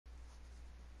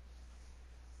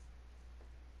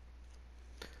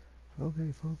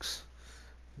Okay, folks,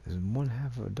 this is one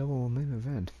half of a double main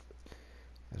event.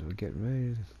 As we get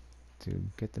ready to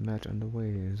get the match underway,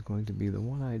 it is going to be the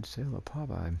one-eyed sailor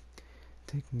Popeye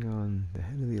taking on the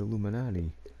head of the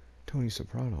Illuminati, Tony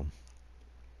Soprano.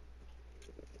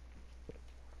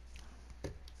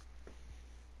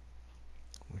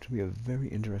 Which will be a very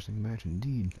interesting match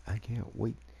indeed. I can't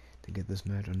wait to get this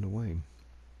match underway.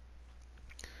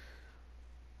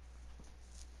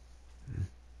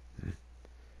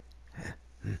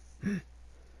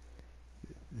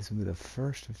 This will be the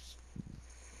first of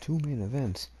two main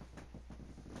events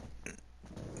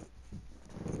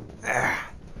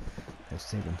that's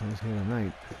taking place here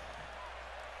tonight.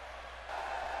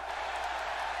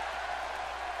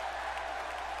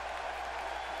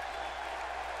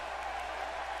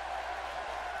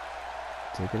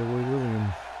 Take it away,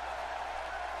 William.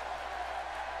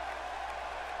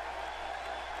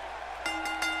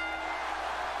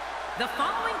 The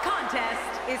following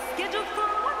contest is scheduled for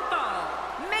one fall.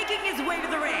 Making his way to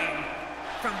the ring,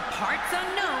 from parts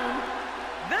unknown,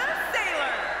 the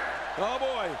Sailor. Oh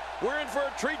boy, we're in for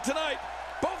a treat tonight.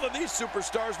 Both of these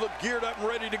superstars look geared up and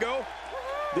ready to go.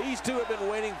 These two have been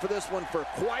waiting for this one for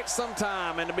quite some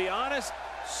time, and to be honest,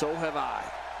 so have I.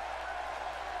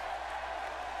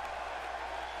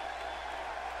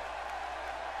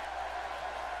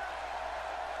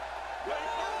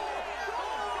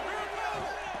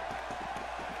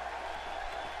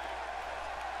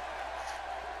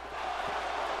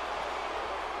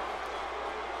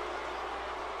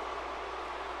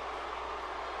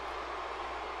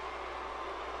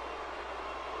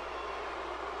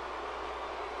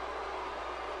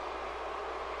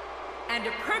 And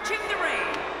approaching the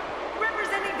ring,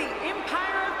 representing the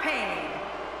Empire of Pain,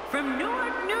 from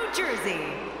Newark, New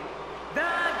Jersey,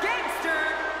 the Gangster,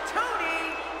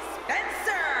 Tony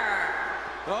Spencer.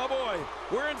 Oh boy,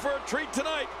 we're in for a treat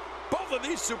tonight. Both of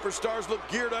these superstars look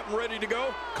geared up and ready to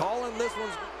go. Calling this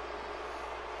one's...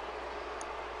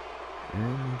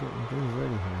 And getting things ready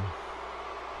here.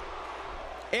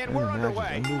 And we're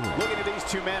underway. Looking at these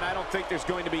two men, I don't think there's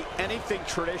going to be anything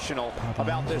traditional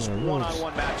about this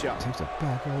one-on-one matchup. Takes a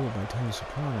back elbow by Tony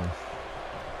Soprano.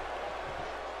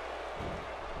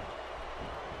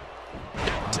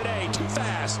 Not today, too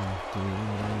fast.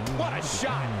 What a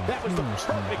shot. That was the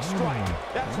perfect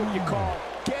strike. That's what you call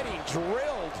getting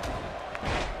drilled.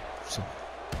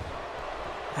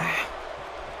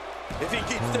 If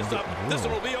he keeps this up, this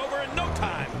one will be over in no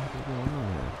time.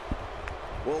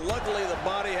 Well, luckily the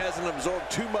body hasn't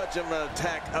absorbed too much of an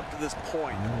attack up to this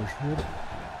point.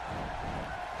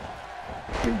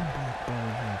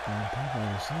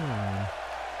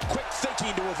 Quick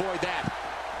thinking to avoid that.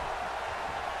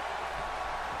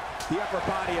 The upper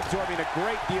body absorbing a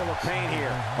great deal of pain here.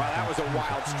 Wow, that was a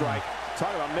wild strike. Talk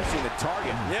about missing the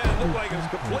target. Yeah, it looked like it was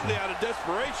completely out of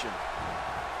desperation.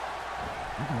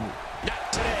 Not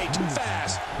today, too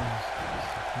fast.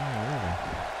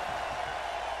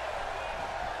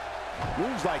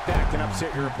 Moves like that can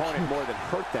upset your opponent more than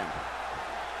hurt them.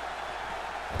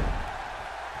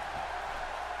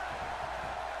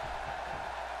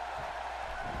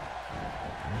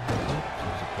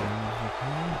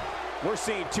 We're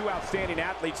seeing two outstanding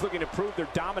athletes looking to prove their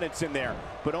dominance in there,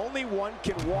 but only one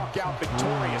can walk out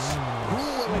victorious. Who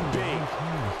will it be?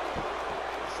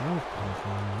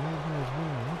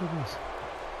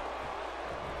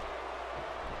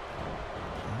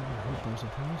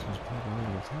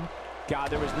 God,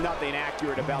 there was nothing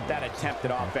accurate about that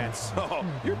attempted offense. Oh,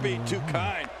 you're being too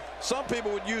kind. Some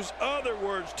people would use other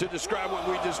words to describe what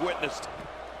we just witnessed.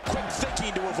 Quick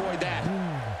thinking to avoid that.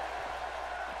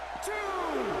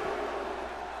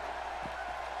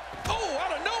 Oh,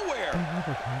 out of nowhere.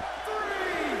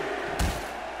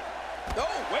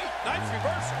 Oh, wait, nice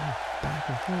reversal.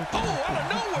 Oh, out of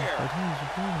nowhere.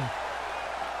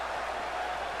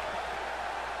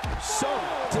 So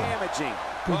damaging.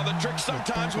 Well, the trick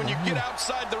sometimes when you get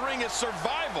outside the ring is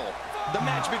survival. The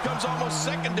match becomes almost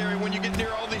secondary when you get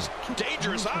near all these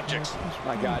dangerous objects.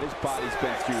 My God, his body's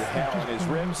been through hell, and his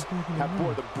ribs have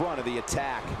bore the brunt of the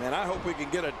attack. Man, I hope we can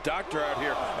get a doctor out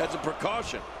here as a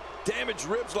precaution. Damaged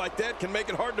ribs like that can make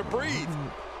it hard to breathe.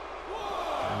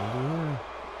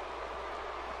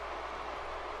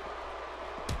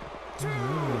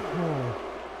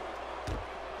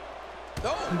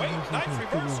 Oh, wait, nice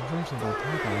reversal.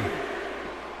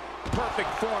 Perfect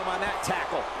form on that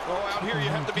tackle. Oh, out here you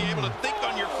have to be able to think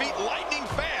on your feet lightning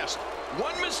fast.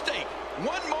 One mistake,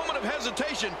 one moment of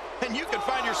hesitation, and you can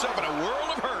find yourself in a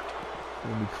world of hurt.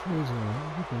 It'll be crazy.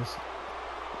 Look at this.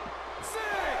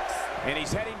 6. And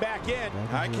he's heading back in.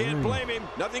 I can't blame him.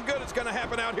 Nothing good is going to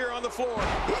happen out here on the floor.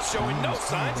 He's showing no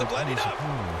signs of letting up.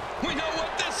 We know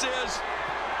what this is.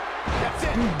 That's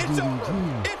it. It's over.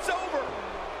 It's over.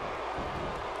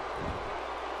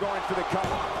 Going for the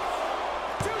cover.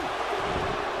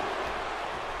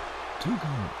 Two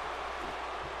count.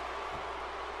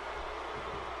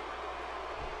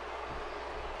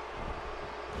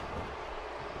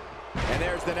 And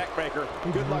there's the neck breaker.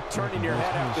 Good luck turning your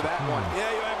head after that one.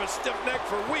 Yeah, you have a stiff neck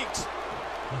for weeks.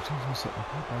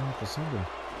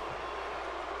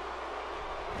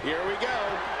 Here we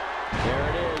go. There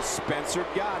it is. Spencer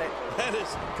got it. That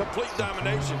is complete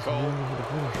domination, Cole.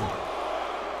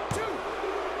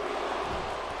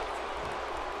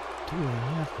 Two and a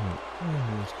half count.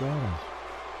 Almost got him.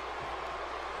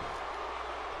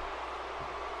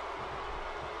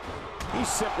 He's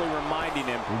simply reminding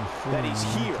him that he's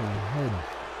here.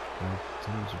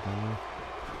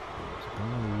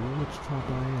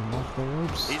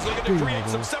 He's looking to create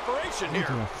some separation here.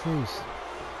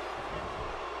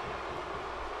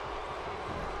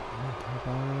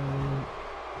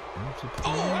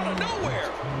 Oh, out of nowhere.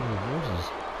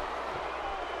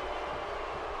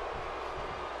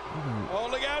 Oh,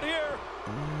 look out here.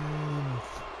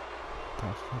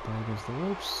 Popeye against the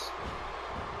ropes.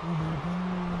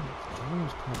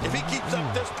 If he keeps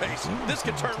up this pace, this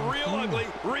could turn real ugly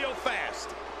real fast.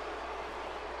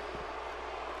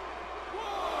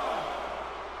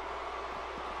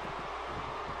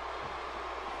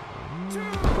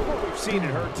 For what we've seen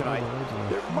and heard tonight,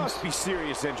 there must be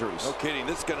serious injuries. No kidding,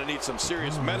 this is going to need some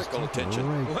serious medical attention.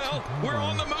 Well, we're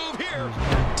on the move here.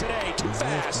 Today, too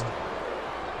fast.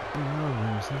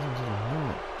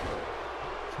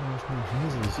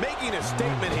 Making a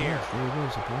statement here.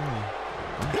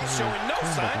 He's showing no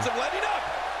signs of letting up.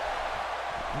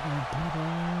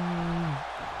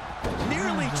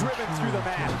 Nearly driven through the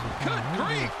mat. Good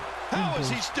grief. How is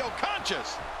he still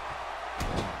conscious?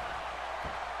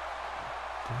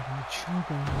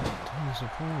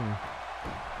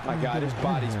 My God, his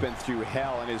body's been through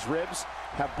hell, and his ribs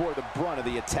have bore the brunt of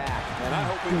the attack. And I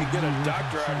hope we can get a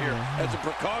doctor out here as a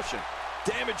precaution.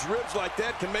 Damaged ribs like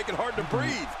that can make it hard to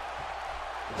breathe.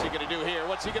 What's he going to do here?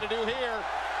 What's he going to do here?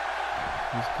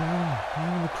 He's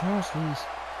going the cross knees.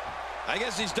 I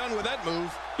guess he's done with that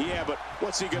move. Yeah, but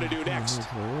what's he going to do next?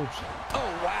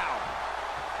 Oh, wow.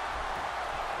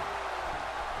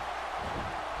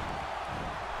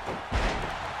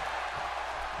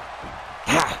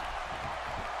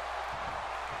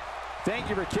 Thank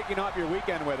you for kicking off your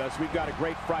weekend with us. We've got a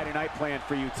great Friday night planned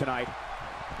for you tonight.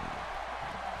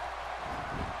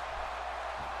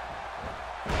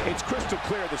 It's crystal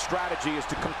clear the strategy is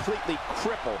to completely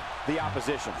cripple the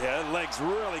opposition. Yeah, that leg's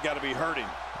really got to be hurting.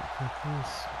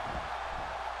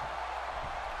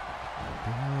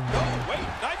 Oh, wait,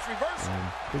 nice reversal.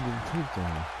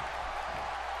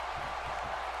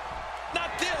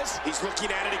 Not this. He's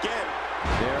looking at it again.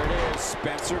 There it is.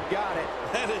 Spencer got it.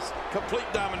 That is complete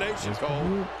domination,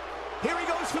 Cole. Here he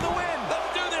goes for the win.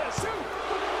 Let's do this.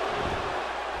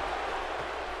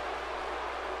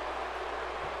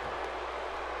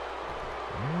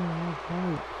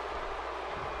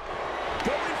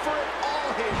 Going for it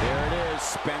all here. There it is.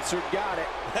 Spencer got it.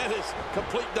 That is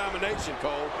complete domination,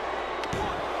 Cole.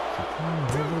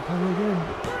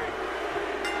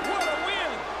 What a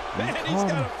win. Man, he's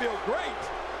got to feel great.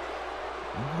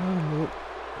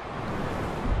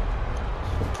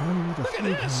 Look at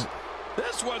this.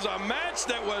 This was a match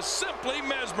that was simply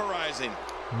mesmerizing.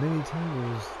 Many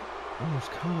times,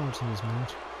 almost countouts in this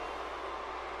match.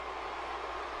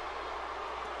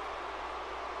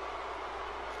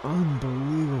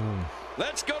 Unbelievable.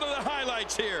 Let's go to the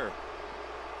highlights here.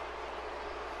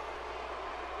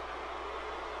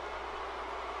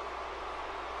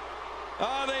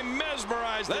 Oh, they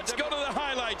mesmerized. Let's go to the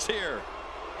highlights here.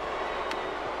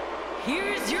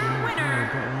 Here's your winner,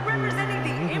 representing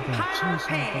the Empire of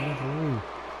Pain,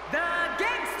 the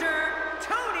Gangster,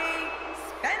 Tony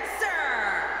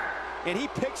Spencer. And he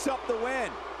picks up the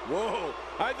win. Whoa,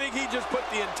 I think he just put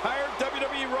the entire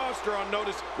WWE roster on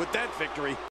notice with that victory.